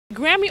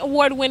Grammy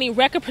Award-winning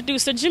record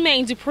producer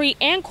Jermaine Dupri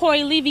and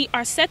Cory Levy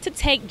are set to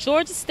take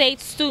Georgia State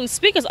student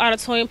Speakers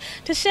Auditorium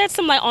to shed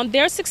some light on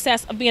their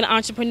success of being an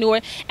entrepreneur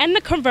and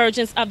the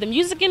convergence of the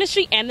music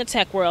industry and the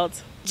tech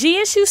world.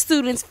 GSU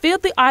students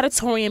filled the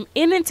auditorium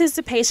in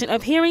anticipation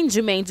of hearing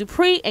Jermaine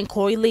Dupri and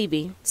Cory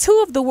Levy,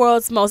 two of the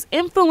world's most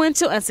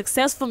influential and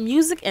successful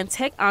music and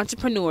tech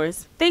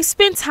entrepreneurs. They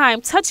spent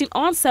time touching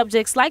on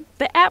subjects like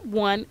the App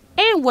One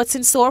and what's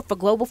in store for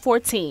Global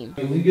 14.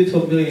 When you get to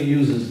 1 million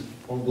users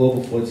on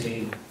Global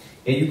 14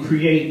 and you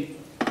create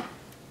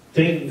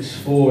things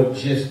for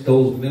just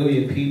those 1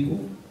 million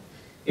people,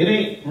 it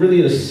ain't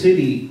really a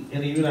city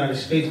in the United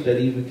States that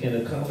even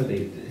can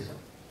accommodate this.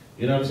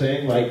 You know what I'm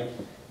saying? Like,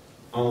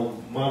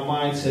 my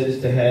mindset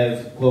is to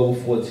have Global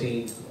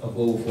 14, a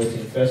Global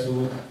 14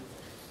 festival,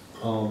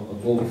 a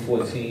Global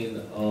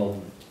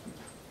 14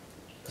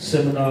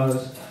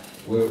 seminars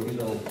where, you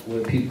know,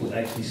 where people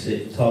actually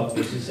sit and talk.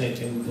 It's the same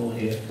thing we're doing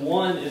here.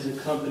 One is a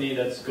company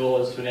that's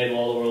goal is to enable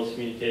all the world's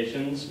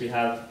communications. We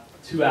have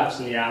 2 apps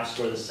in the App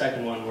Store. The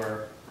second one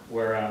we're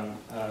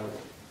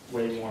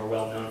way more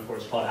well known for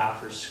is called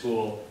After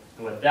School.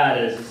 And what that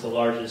is, it's the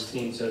largest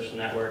teen social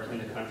network in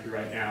the country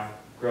right now,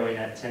 growing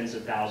at tens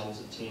of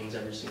thousands of teens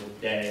every single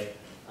day.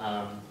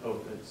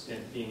 It's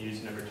being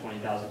used in over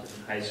 20,000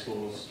 different high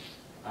schools.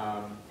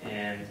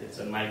 And it's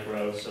a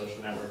micro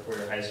social network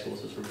where high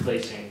schools is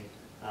replacing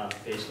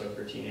Facebook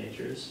for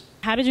teenagers.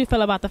 How did you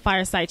feel about the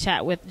fireside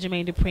chat with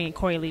Jermaine Dupri and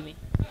Cory Levy?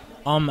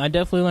 I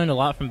definitely learned a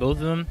lot from both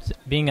of them.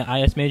 Being an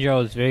IS major, I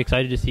was very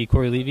excited to see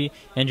Cory Levy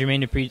and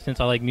Jermaine Dupri since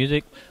I like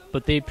music.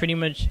 But they pretty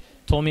much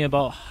told me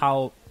about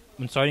how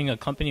when starting a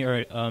company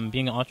or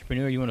being an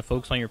entrepreneur, you want to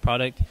focus on your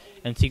product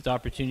and seek the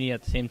opportunity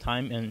at the same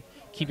time and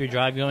keep your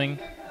drive going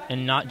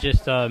and not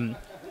just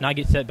not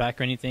get set back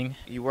or anything.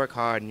 You work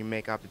hard and you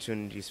make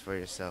opportunities for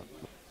yourself.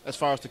 As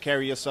far as to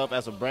carry yourself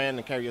as a brand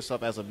and carry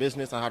yourself as a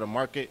business and how to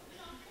market,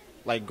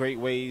 like great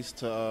ways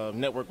to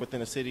network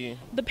within the city.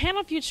 The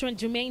panel featuring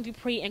Jermaine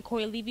Dupri and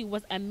Cory Levy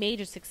was a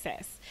major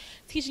success,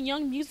 teaching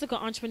young musical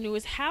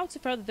entrepreneurs how to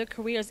further their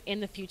careers in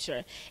the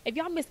future. If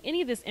y'all missed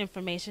any of this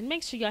information,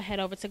 make sure y'all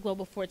head over to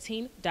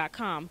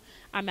global14.com.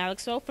 I'm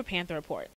Alex O for Panther Report.